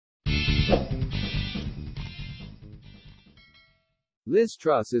Liz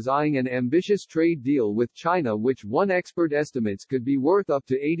Truss is eyeing an ambitious trade deal with China which one expert estimates could be worth up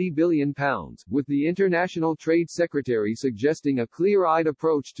to £80 billion, with the International Trade Secretary suggesting a clear-eyed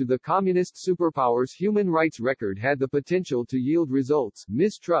approach to the communist superpower's human rights record had the potential to yield results.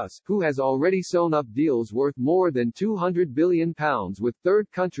 Ms. Truss, who has already sewn up deals worth more than £200 billion with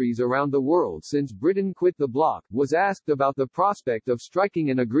third countries around the world since Britain quit the bloc, was asked about the prospect of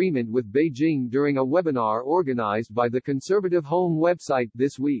striking an agreement with Beijing during a webinar organized by the conservative Home website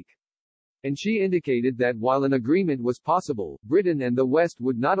this week. And she indicated that while an agreement was possible, Britain and the West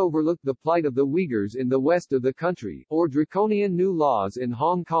would not overlook the plight of the Uyghurs in the west of the country, or draconian new laws in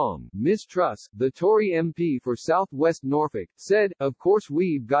Hong Kong. Ms. Truss, the Tory MP for South West Norfolk, said, "Of course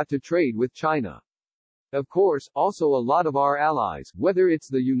we've got to trade with China. Of course, also a lot of our allies, whether it's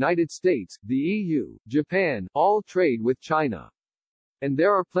the United States, the EU, Japan, all trade with China. And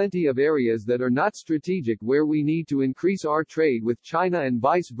there are plenty of areas that are not strategic where we need to increase our trade with China and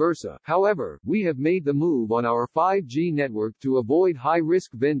vice versa. However, we have made the move on our 5G network to avoid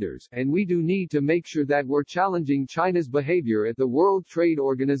high-risk vendors, and we do need to make sure that we're challenging China's behavior at the World Trade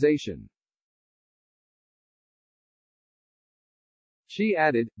Organization." She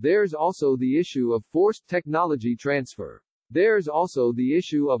added, "There's also the issue of forced technology transfer. There's also the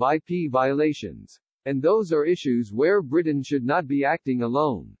issue of IP violations. And those are issues where Britain should not be acting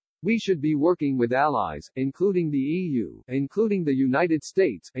alone. We should be working with allies, including the EU, including the United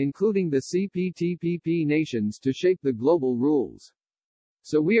States, including the CPTPP nations to shape the global rules.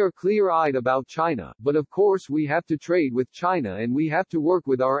 So we are clear-eyed about China, but of course we have to trade with China and we have to work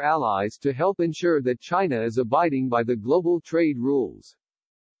with our allies to help ensure that China is abiding by the global trade rules."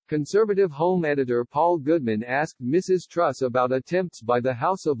 Conservative Home editor Paul Goodman asked Mrs. Truss about attempts by the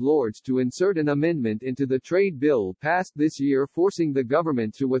House of Lords to insert an amendment into the trade bill passed this year forcing the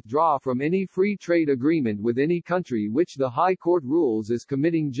government to withdraw from any free trade agreement with any country which the High Court rules is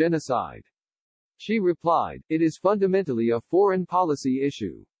committing genocide. She replied, "It is fundamentally a foreign policy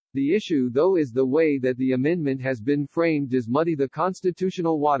issue. The issue though is the way that the amendment has been framed does muddy the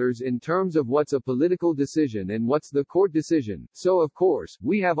constitutional waters in terms of what's a political decision and what's the court decision, so of course,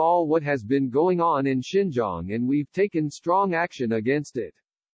 we have all what has been going on in Xinjiang and we've taken strong action against it.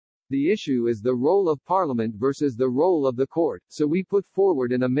 The issue is the role of Parliament versus the role of the court, so we put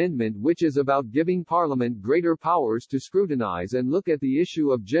forward an amendment which is about giving Parliament greater powers to scrutinize and look at the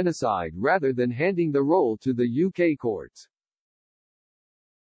issue of genocide rather than handing the role to the UK courts."